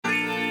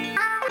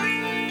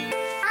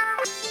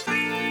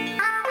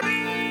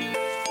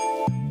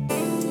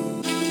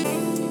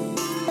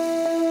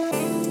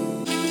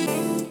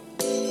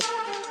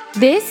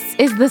This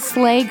is the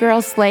Slay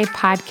Girl Slay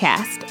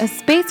podcast, a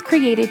space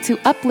created to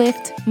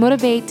uplift,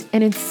 motivate,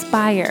 and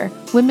inspire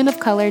women of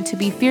color to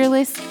be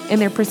fearless in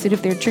their pursuit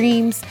of their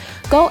dreams,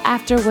 go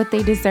after what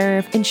they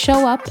deserve, and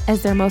show up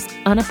as their most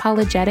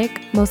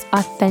unapologetic, most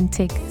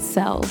authentic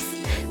selves.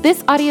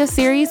 This audio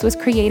series was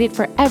created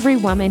for every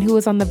woman who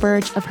is on the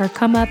verge of her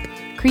come up,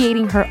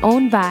 creating her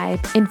own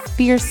vibe, and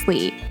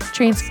fiercely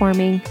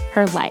transforming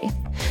her life.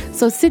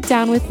 So sit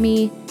down with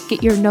me,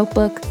 get your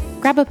notebook,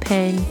 grab a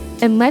pen,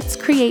 and let's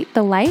create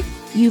the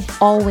life you've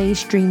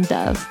always dreamed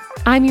of.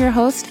 I'm your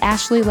host,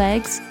 Ashley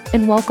Leggs,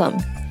 and welcome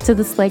to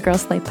the Slay Girl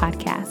Slay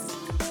podcast.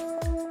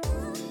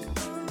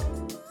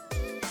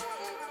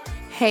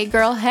 Hey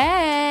girl,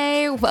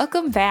 hey!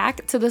 Welcome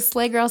back to the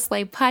Slay Girl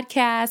Slay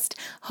podcast.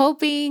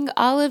 Hoping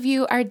all of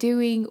you are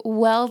doing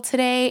well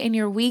today and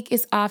your week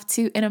is off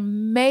to an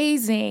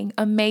amazing,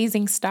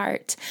 amazing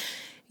start.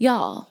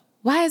 Y'all,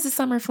 why is the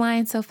summer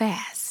flying so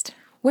fast?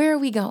 Where are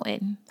we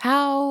going?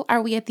 How are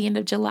we at the end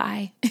of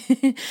July?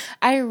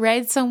 I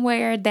read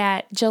somewhere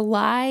that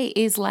July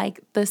is like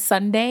the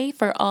Sunday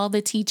for all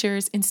the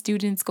teachers and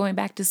students going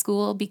back to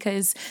school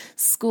because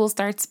school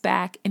starts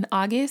back in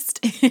August.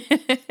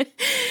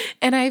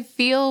 And I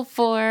feel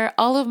for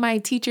all of my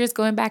teachers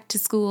going back to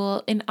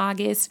school in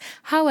August.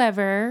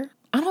 However,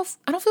 I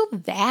don't feel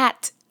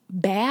that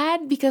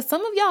bad because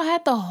some of y'all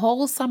had the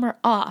whole summer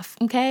off,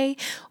 okay?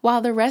 While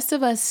the rest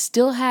of us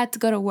still had to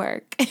go to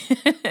work.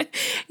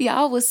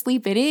 Y'all was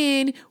sleeping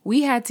in.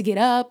 We had to get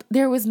up.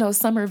 There was no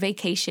summer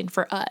vacation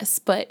for us,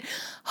 but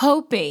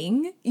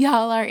hoping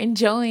y'all are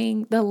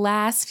enjoying the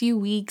last few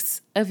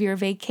weeks of your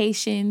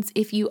vacations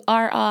if you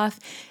are off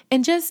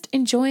and just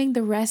enjoying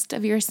the rest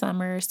of your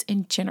summers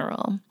in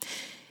general.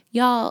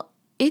 Y'all,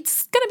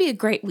 it's going to be a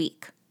great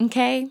week,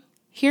 okay?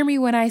 Hear me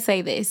when I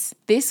say this.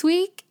 This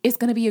week is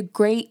going to be a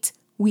great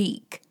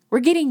week. We're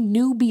getting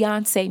new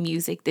Beyonce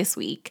music this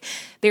week.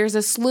 There's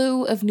a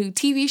slew of new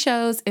TV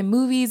shows and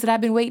movies that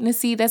I've been waiting to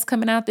see that's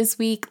coming out this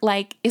week.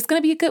 Like, it's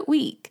going to be a good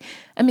week.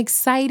 I'm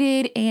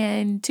excited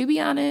and, to be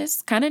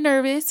honest, kind of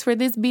nervous for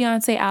this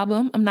Beyonce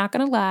album. I'm not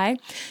going to lie.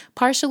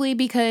 Partially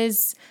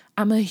because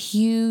I'm a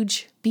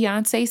huge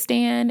Beyonce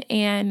stan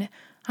and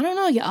I don't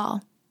know,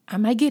 y'all. I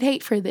might get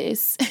hate for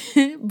this,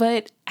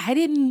 but I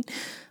didn't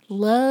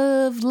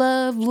love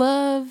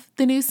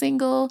the new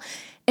single.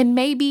 And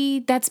maybe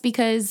that's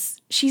because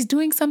she's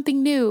doing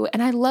something new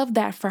and I love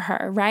that for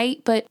her,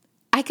 right? But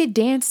I could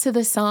dance to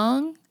the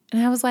song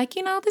and I was like,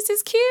 this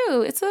is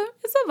cute. It's a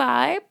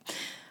vibe.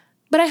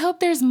 But I hope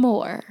there's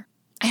more.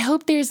 I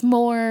hope there's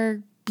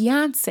more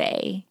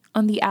Beyonce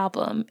on the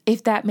album,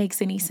 if that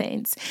makes any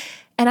sense.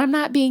 And I'm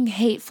not being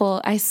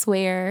hateful, I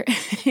swear.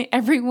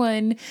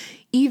 Everyone,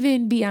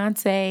 even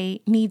Beyonce,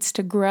 needs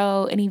to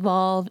grow and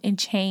evolve and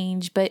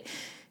change. But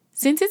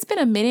since it's been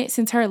a minute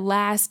since her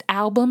last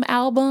album,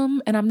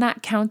 and I'm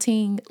not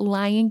counting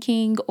Lion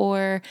King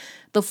or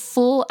the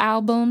full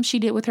album she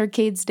did with her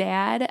kid's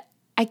dad,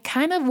 I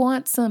kind of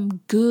want some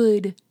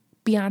good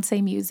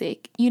Beyonce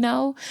music,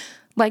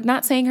 Like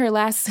not saying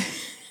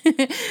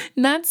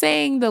not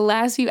saying the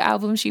last few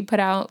albums she put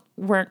out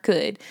weren't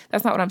good.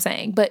 That's not what I'm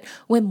saying. But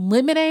when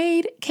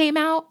Lemonade came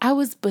out, I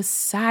was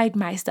beside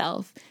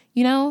myself.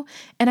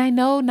 And I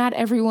know not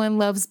everyone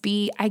loves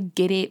B, I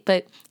get it,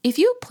 but if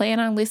you plan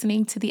on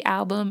listening to the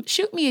album,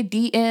 shoot me a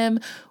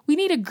DM. We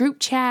need a group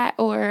chat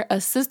or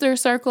a sister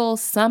circle,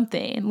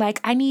 something.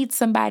 Like I need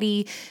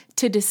somebody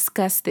to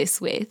discuss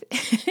this with.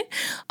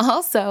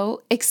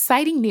 Also,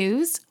 exciting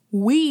news.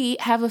 We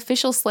have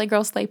official Slay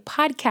Girl Slay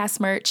podcast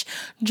merch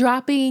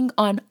dropping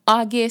on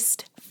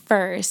August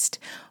 1st.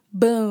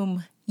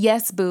 Boom.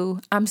 Yes,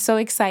 boo. I'm so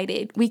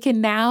excited. We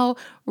can now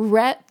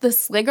rep the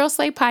Slay Girl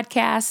Slay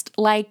podcast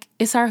like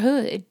it's our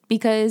hood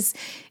because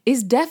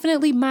it's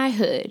definitely my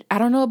hood. I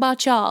don't know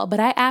about y'all, but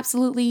I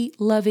absolutely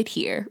love it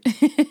here.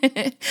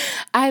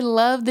 I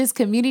love this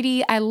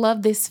community. I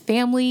love this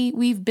family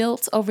we've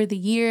built over the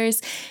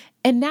years.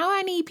 And now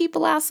I need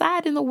people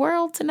outside in the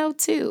world to know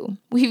too.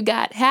 We've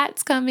got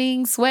hats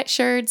coming,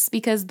 sweatshirts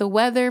because the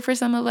weather for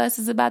some of us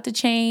is about to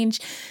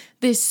change.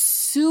 This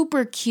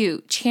super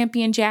cute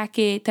Champion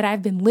jacket that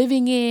I've been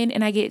living in,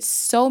 and I get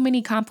so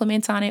many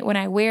compliments on it when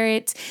I wear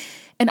it.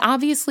 And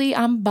obviously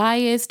I'm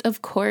biased,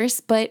 of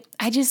course, but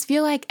I just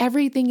feel like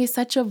everything is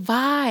such a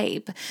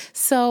vibe.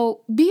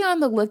 So be on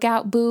the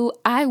lookout, boo.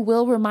 I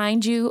will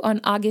remind you on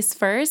August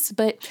 1st,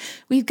 but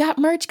we've got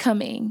merch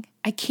coming.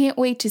 I can't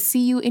wait to see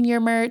you in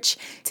your merch.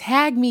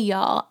 Tag me,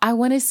 y'all. I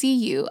want to see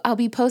you. I'll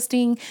be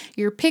posting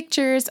your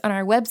pictures on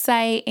our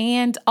website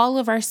and all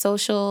of our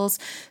socials.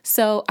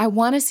 So I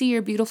want to see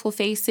your beautiful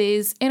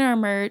faces in our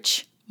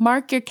merch.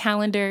 Mark your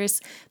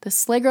calendars. The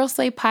Slay Girl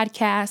Slay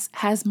podcast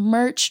has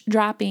merch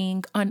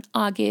dropping on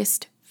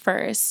August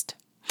 1st.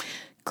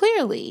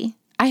 Clearly,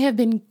 I have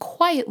been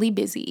quietly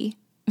busy,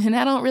 and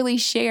I don't really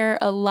share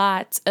a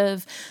lot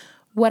of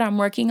what I'm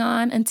working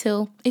on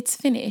until it's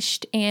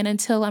finished and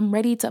until I'm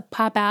ready to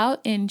pop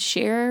out and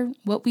share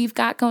what we've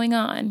got going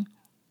on.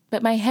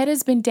 But my head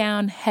has been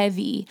down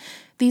heavy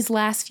these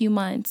last few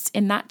months,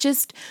 and not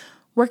just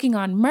working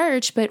on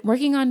merch, but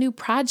working on new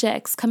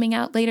projects coming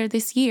out later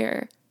this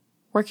year.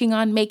 Working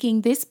on making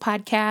this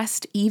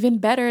podcast even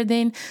better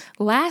than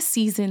last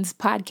season's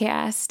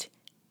podcast.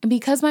 And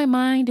because my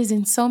mind is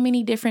in so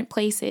many different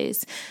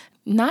places,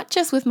 not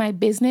just with my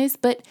business,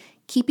 but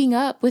keeping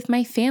up with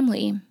my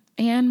family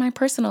and my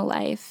personal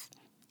life,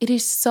 it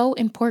is so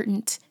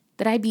important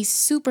that I be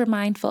super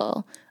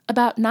mindful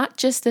about not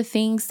just the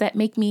things that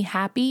make me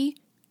happy,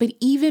 but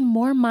even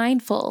more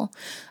mindful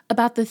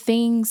about the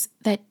things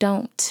that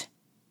don't.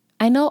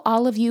 I know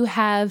all of you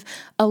have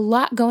a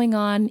lot going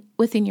on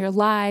within your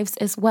lives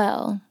as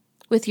well,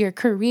 with your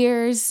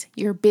careers,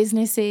 your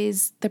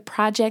businesses, the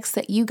projects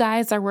that you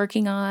guys are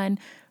working on,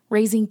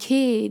 raising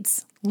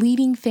kids,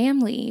 leading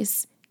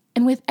families,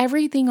 and with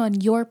everything on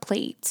your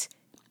plate.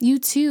 You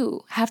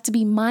too have to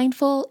be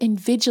mindful and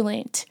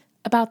vigilant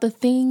about the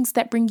things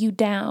that bring you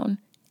down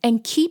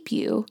and keep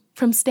you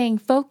from staying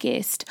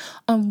focused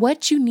on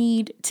what you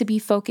need to be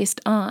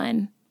focused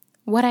on.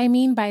 What I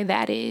mean by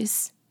that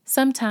is,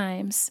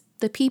 sometimes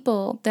the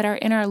people that are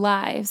in our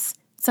lives,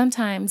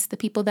 sometimes the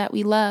people that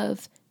we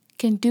love,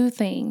 can do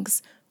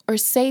things or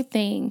say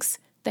things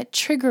that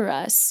trigger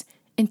us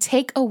and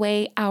take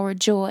away our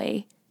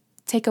joy,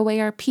 take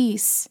away our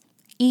peace,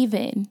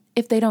 even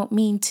if they don't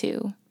mean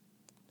to.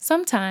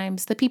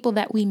 Sometimes the people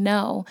that we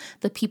know,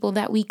 the people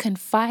that we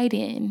confide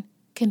in,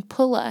 can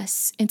pull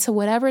us into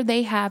whatever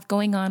they have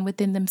going on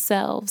within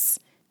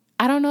themselves.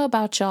 I don't know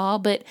about y'all,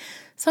 but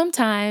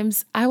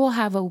sometimes I will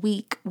have a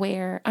week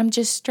where I'm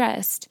just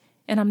stressed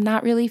and I'm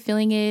not really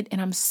feeling it and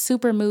I'm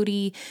super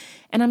moody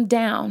and I'm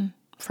down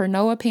for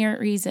no apparent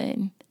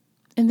reason.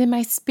 And then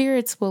my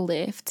spirits will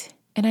lift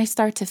and I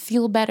start to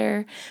feel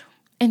better.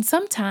 And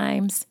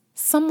sometimes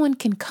someone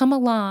can come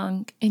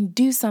along and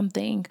do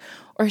something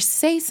or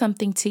say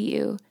something to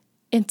you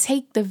and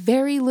take the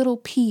very little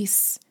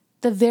peace,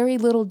 the very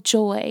little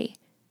joy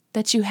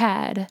that you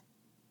had.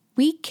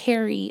 We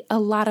carry a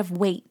lot of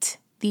weight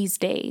these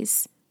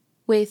days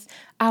with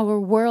our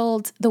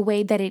world the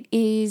way that it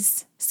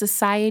is,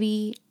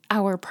 society,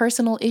 our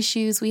personal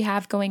issues we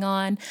have going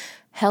on,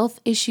 health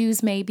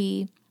issues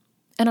maybe.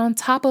 And on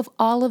top of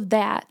all of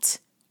that,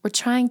 we're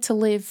trying to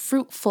live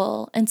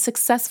fruitful and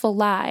successful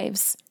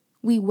lives.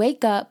 We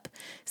wake up,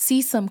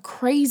 see some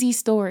crazy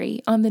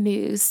story on the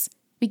news.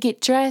 We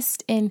get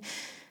dressed and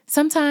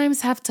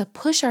sometimes have to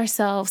push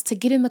ourselves to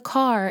get in the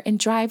car and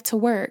drive to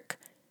work.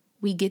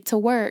 We get to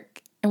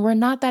work and we're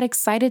not that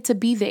excited to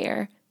be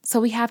there. So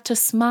we have to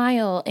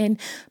smile and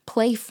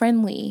play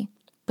friendly.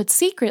 But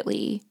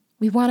secretly,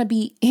 we want to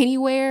be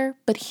anywhere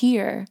but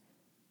here.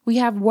 We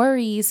have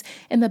worries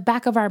in the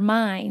back of our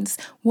minds,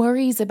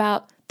 worries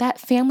about that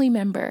family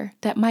member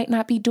that might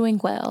not be doing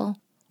well,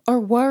 or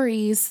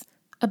worries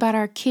about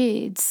our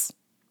kids,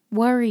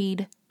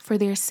 worried for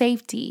their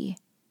safety.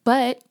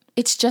 But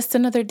it's just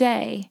another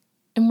day,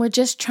 and we're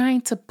just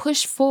trying to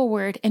push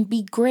forward and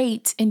be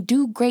great and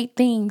do great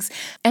things.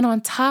 And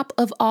on top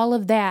of all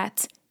of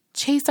that,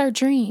 chase our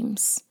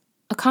dreams,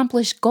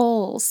 accomplish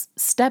goals,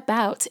 step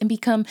out and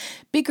become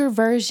bigger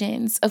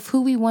versions of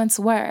who we once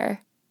were.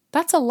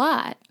 That's a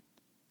lot.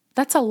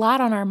 That's a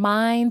lot on our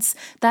minds.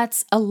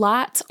 That's a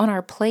lot on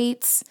our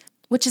plates,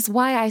 which is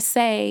why I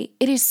say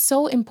it is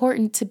so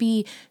important to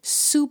be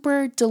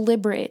super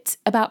deliberate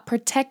about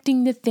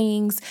protecting the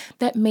things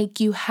that make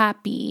you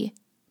happy,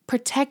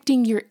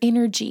 protecting your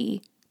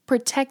energy,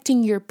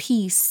 protecting your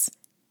peace.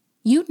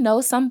 You know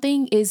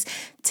something is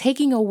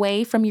taking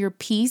away from your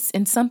peace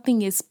and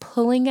something is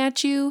pulling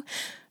at you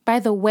by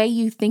the way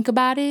you think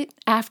about it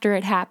after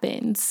it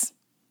happens.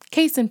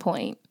 Case in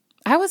point,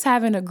 I was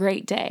having a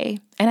great day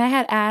and I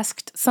had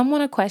asked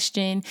someone a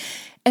question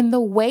and the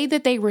way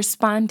that they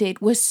responded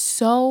was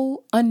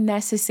so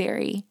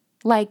unnecessary,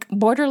 like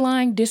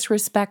borderline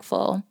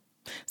disrespectful.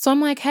 So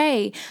I'm like,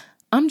 hey,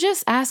 I'm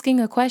just asking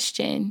a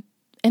question.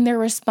 And their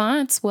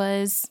response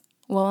was,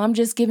 well, I'm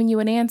just giving you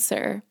an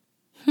answer.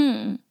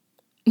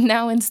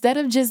 Now, instead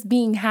of just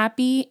being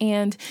happy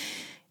and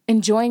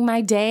enjoying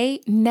my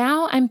day,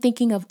 now I'm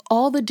thinking of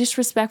all the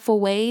disrespectful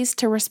ways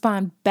to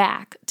respond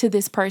back to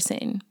this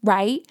person,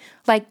 right?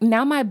 Like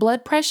now my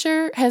blood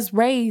pressure has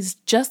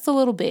raised just a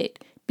little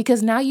bit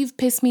because now you've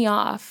pissed me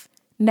off.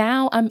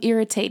 Now I'm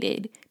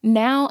irritated.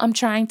 Now I'm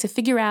trying to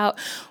figure out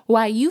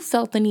why you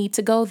felt the need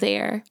to go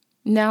there.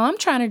 Now I'm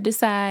trying to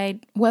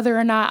decide whether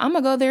or not I'm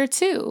going to go there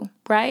too,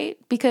 right?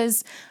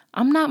 Because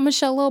I'm not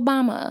Michelle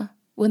Obama.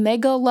 When they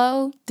go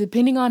low,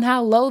 depending on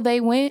how low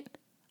they went,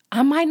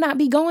 I might not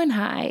be going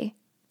high.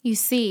 You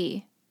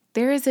see,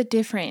 there is a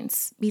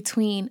difference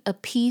between a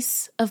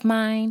peace of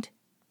mind,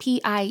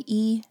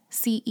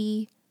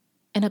 P-I-E-C-E,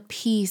 and a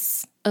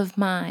peace of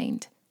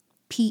mind,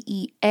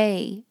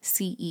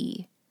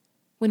 P-E-A-C-E.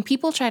 When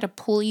people try to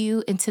pull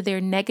you into their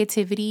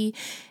negativity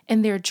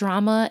and their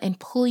drama and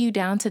pull you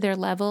down to their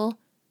level,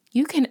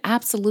 you can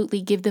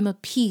absolutely give them a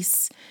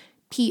piece,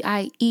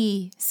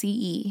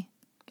 P-I-E-C-E,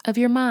 of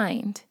your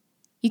mind.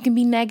 You can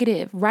be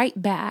negative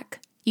right back.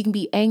 You can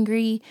be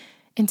angry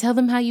and tell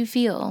them how you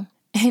feel.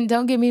 And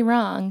don't get me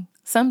wrong,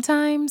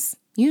 sometimes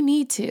you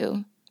need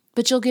to,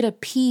 but you'll get a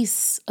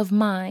peace of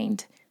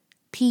mind.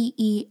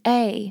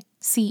 Peace.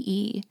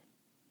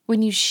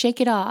 When you shake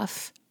it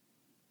off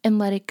and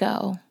let it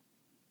go.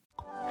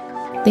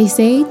 They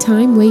say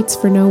time waits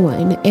for no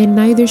one, and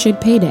neither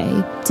should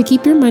payday. To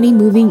keep your money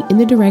moving in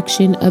the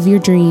direction of your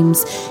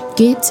dreams,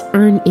 get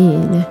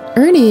EarnIn.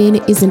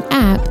 EarnIn is an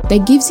app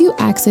that gives you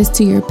access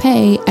to your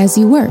pay as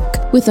you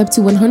work, with up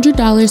to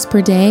 $100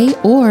 per day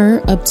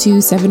or up to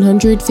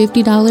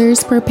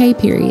 $750 per pay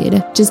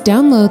period. Just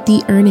download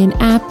the EarnIn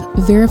app,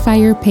 verify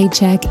your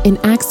paycheck, and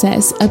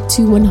access up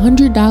to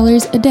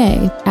 $100 a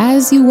day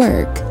as you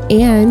work.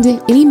 And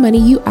any money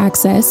you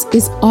access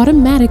is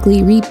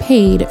automatically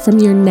repaid from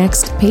your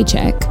next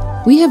paycheck.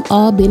 We have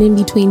all been in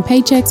between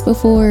paychecks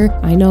before.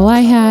 I know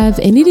I have,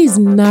 and it is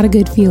not a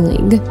good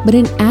feeling. But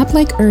an app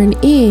like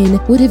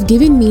EarnIn would have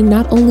given me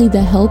not only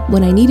the help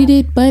when I needed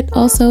it, but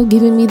also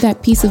given me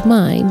that peace of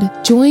mind.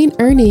 Join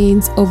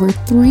EarnIn's over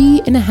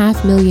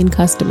 3.5 million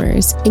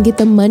customers and get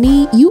the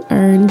money you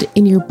earned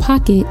in your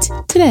pocket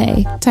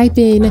today. Type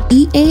in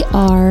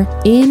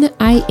EARNIN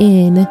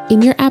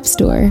in your app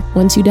store.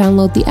 Once you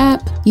download the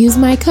app, use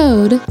my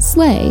code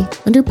SLAY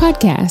under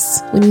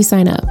podcasts when you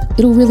sign up.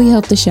 It'll really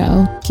help the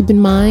show. Keep in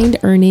mind,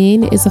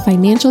 EarnIn is a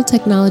financial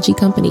technology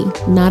company,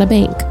 not a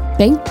bank.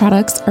 Bank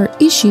products are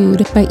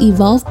issued by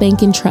Evolve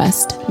Bank and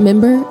Trust,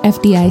 member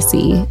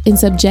FDIC, and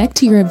subject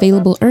to your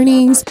available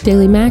earnings,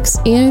 daily max,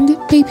 and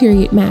pay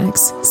period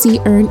max. See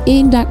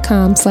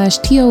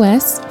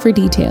earnin.com/TOS for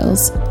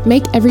details.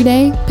 Make every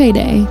day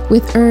payday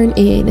with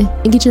EarnIn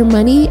and get your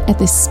money at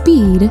the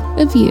speed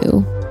of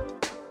you.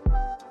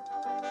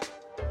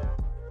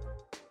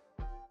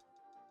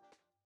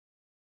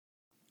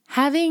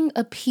 Having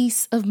a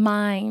peace of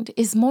mind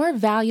is more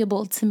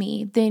valuable to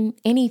me than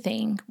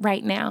anything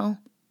right now.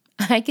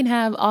 I can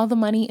have all the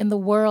money in the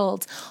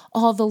world,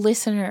 all the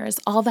listeners,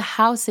 all the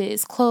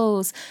houses,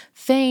 clothes,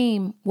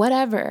 fame,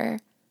 whatever.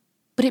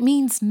 But it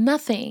means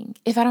nothing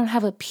if I don't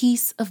have a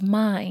peace of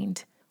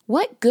mind.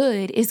 What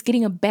good is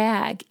getting a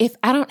bag if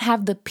I don't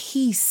have the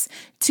peace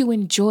to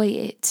enjoy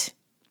it?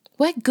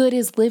 What good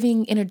is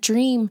living in a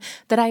dream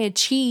that I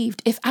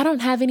achieved if I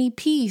don't have any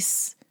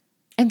peace?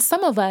 And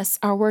some of us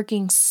are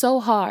working so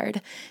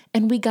hard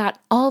and we got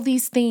all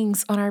these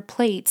things on our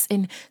plates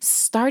and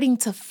starting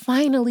to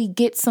finally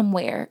get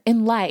somewhere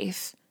in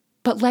life,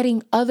 but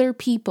letting other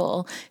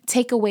people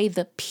take away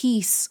the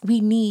peace we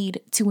need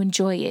to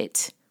enjoy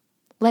it.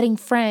 Letting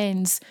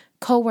friends,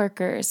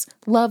 coworkers,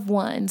 loved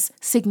ones,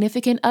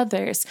 significant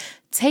others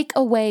take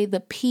away the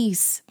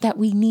peace that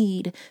we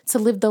need to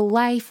live the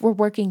life we're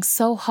working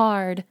so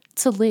hard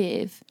to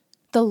live,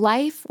 the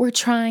life we're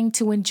trying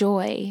to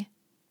enjoy.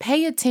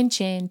 Pay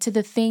attention to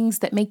the things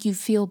that make you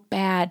feel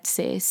bad,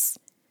 sis.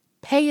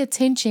 Pay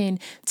attention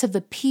to the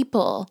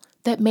people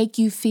that make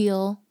you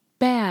feel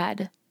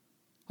bad.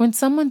 When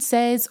someone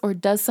says or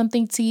does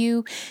something to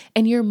you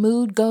and your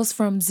mood goes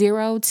from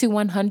 0 to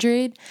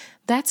 100,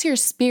 that's your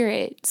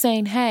spirit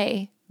saying,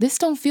 hey, this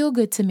don't feel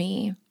good to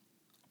me.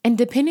 And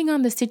depending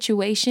on the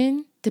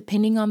situation,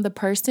 depending on the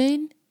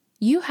person,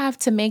 you have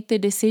to make the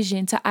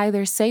decision to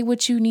either say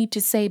what you need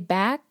to say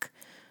back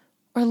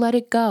or let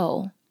it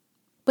go.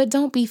 But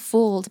don't be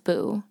fooled,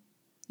 boo.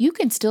 You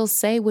can still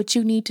say what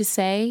you need to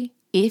say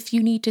if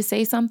you need to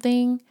say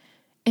something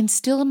and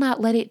still not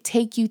let it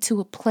take you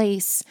to a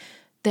place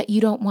that you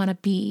don't want to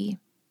be.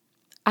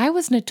 I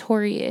was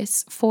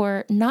notorious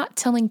for not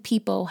telling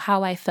people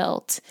how I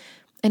felt,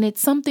 and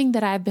it's something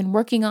that I've been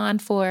working on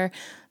for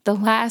the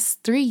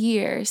last 3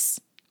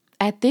 years.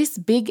 At this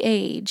big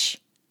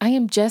age, I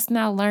am just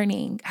now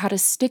learning how to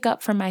stick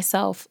up for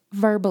myself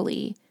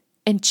verbally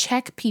and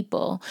check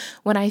people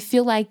when I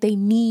feel like they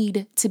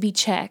need to be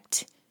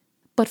checked.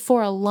 But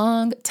for a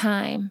long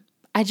time,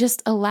 I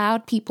just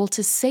allowed people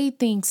to say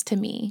things to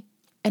me,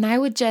 and I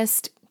would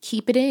just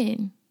keep it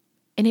in,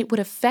 and it would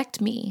affect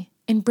me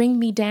and bring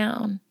me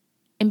down.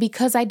 And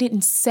because I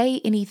didn't say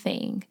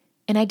anything,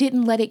 and I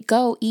didn't let it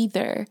go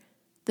either,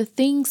 the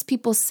things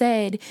people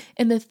said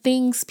and the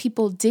things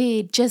people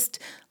did just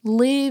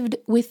lived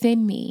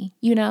within me,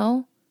 you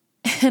know?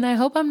 And I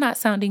hope I'm not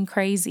sounding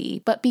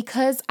crazy, but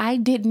because I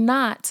did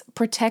not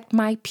protect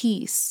my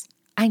peace,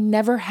 I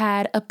never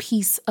had a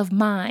peace of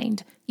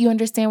mind. You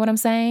understand what I'm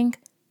saying?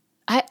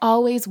 I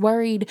always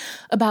worried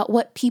about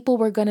what people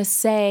were going to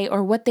say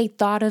or what they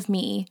thought of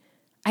me.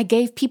 I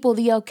gave people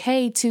the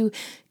okay to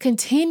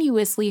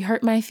continuously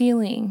hurt my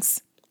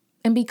feelings.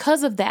 And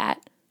because of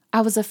that,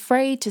 I was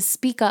afraid to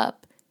speak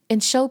up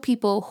and show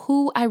people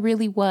who I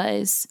really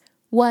was,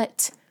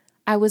 what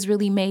I was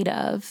really made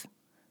of.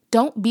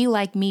 Don't be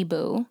like me,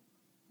 boo.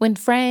 When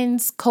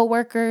friends,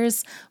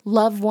 coworkers,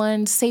 loved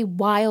ones say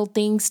wild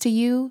things to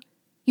you,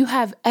 you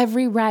have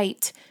every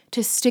right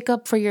to stick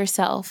up for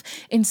yourself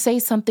and say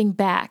something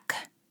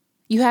back.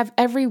 You have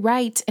every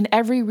right and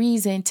every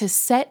reason to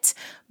set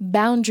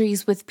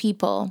boundaries with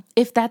people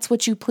if that's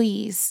what you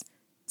please.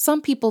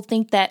 Some people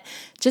think that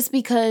just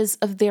because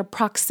of their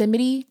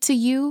proximity to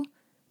you,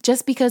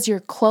 just because you're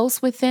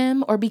close with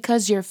them or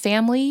because you're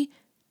family,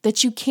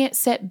 that you can't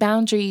set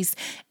boundaries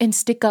and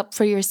stick up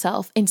for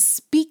yourself and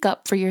speak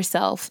up for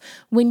yourself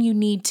when you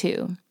need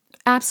to.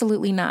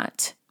 Absolutely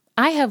not.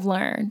 I have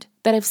learned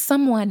that if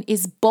someone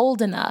is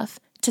bold enough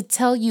to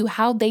tell you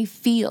how they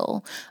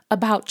feel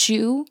about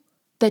you,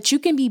 that you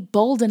can be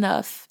bold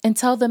enough and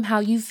tell them how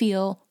you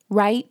feel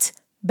right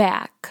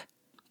back.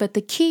 But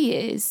the key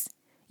is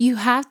you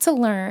have to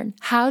learn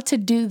how to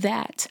do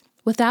that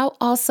without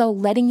also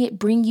letting it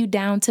bring you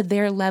down to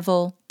their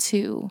level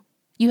too.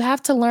 You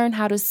have to learn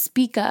how to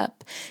speak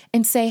up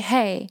and say,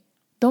 hey,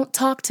 don't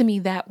talk to me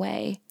that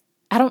way.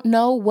 I don't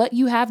know what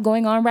you have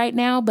going on right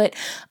now, but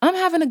I'm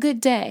having a good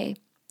day.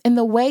 And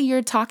the way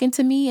you're talking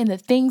to me and the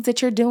things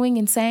that you're doing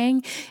and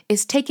saying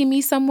is taking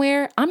me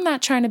somewhere I'm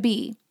not trying to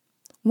be.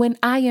 When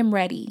I am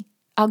ready,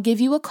 I'll give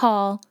you a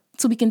call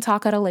so we can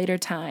talk at a later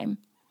time.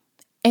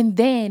 And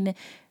then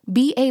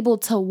be able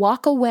to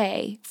walk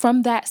away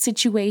from that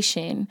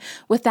situation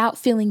without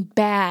feeling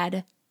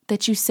bad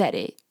that you said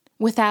it,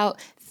 without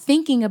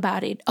thinking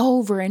about it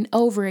over and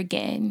over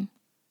again.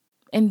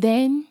 And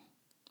then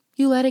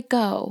you let it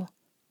go.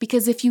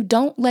 Because if you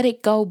don't let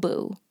it go,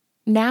 boo,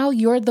 now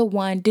you're the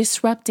one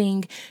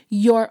disrupting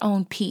your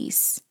own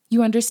peace.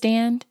 You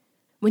understand?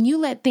 When you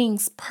let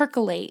things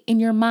percolate in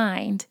your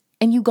mind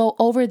and you go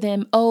over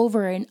them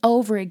over and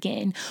over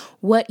again,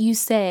 what you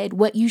said,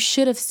 what you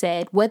should have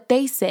said, what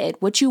they said,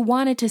 what you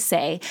wanted to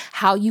say,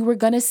 how you were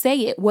going to say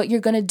it, what you're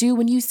going to do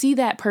when you see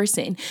that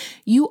person,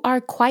 you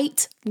are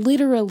quite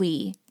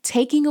literally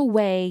taking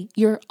away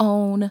your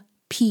own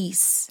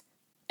peace.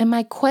 And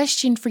my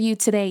question for you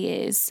today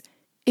is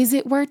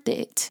it worth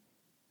it?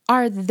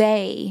 Are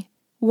they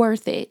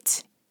worth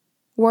it?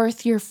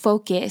 Worth your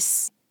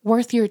focus?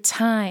 Worth your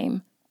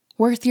time?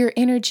 Worth your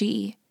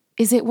energy?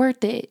 Is it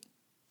worth it?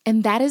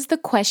 And that is the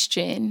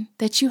question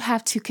that you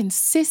have to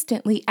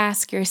consistently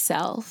ask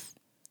yourself.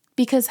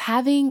 Because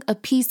having a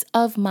peace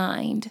of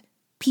mind,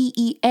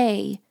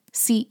 PEACE,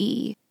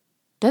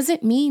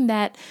 doesn't mean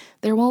that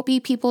there won't be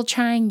people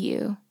trying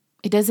you.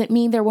 It doesn't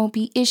mean there won't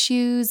be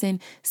issues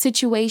and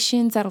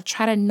situations that'll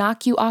try to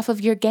knock you off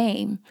of your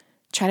game,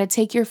 try to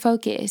take your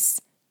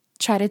focus,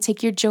 try to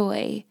take your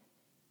joy.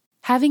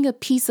 Having a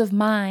peace of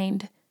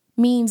mind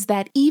means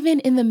that even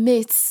in the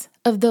midst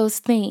of those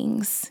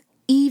things,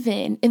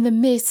 even in the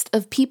midst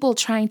of people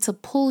trying to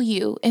pull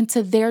you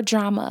into their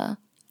drama,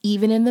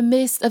 even in the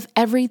midst of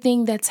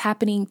everything that's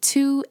happening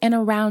to and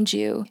around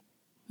you,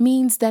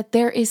 means that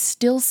there is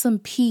still some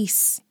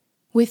peace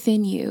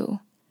within you.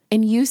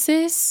 And you,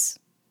 sis,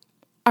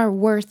 are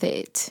worth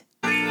it.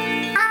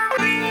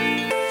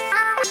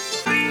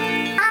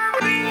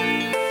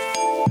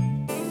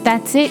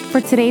 That's it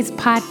for today's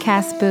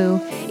podcast, boo.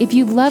 If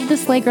you love the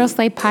Slay Girl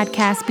Slay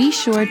podcast, be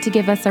sure to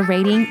give us a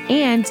rating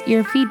and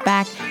your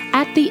feedback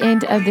at the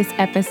end of this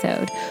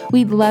episode.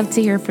 We'd love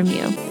to hear from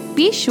you.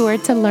 Be sure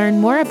to learn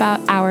more about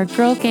our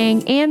Girl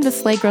Gang and the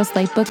Slay Girl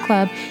Slay Book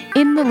Club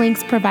in the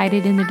links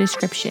provided in the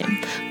description.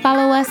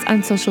 Follow us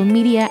on social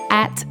media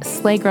at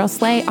Slay Girl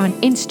Slay on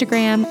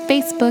Instagram,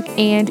 Facebook,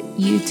 and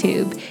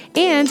YouTube.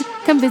 And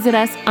come visit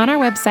us on our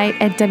website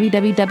at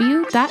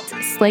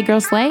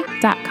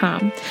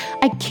www.slaygirlslay.com.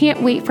 I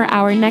can't wait for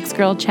our next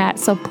girl chat,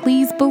 so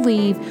please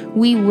believe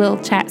we will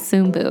chat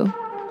soon, boo.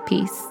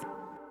 Peace.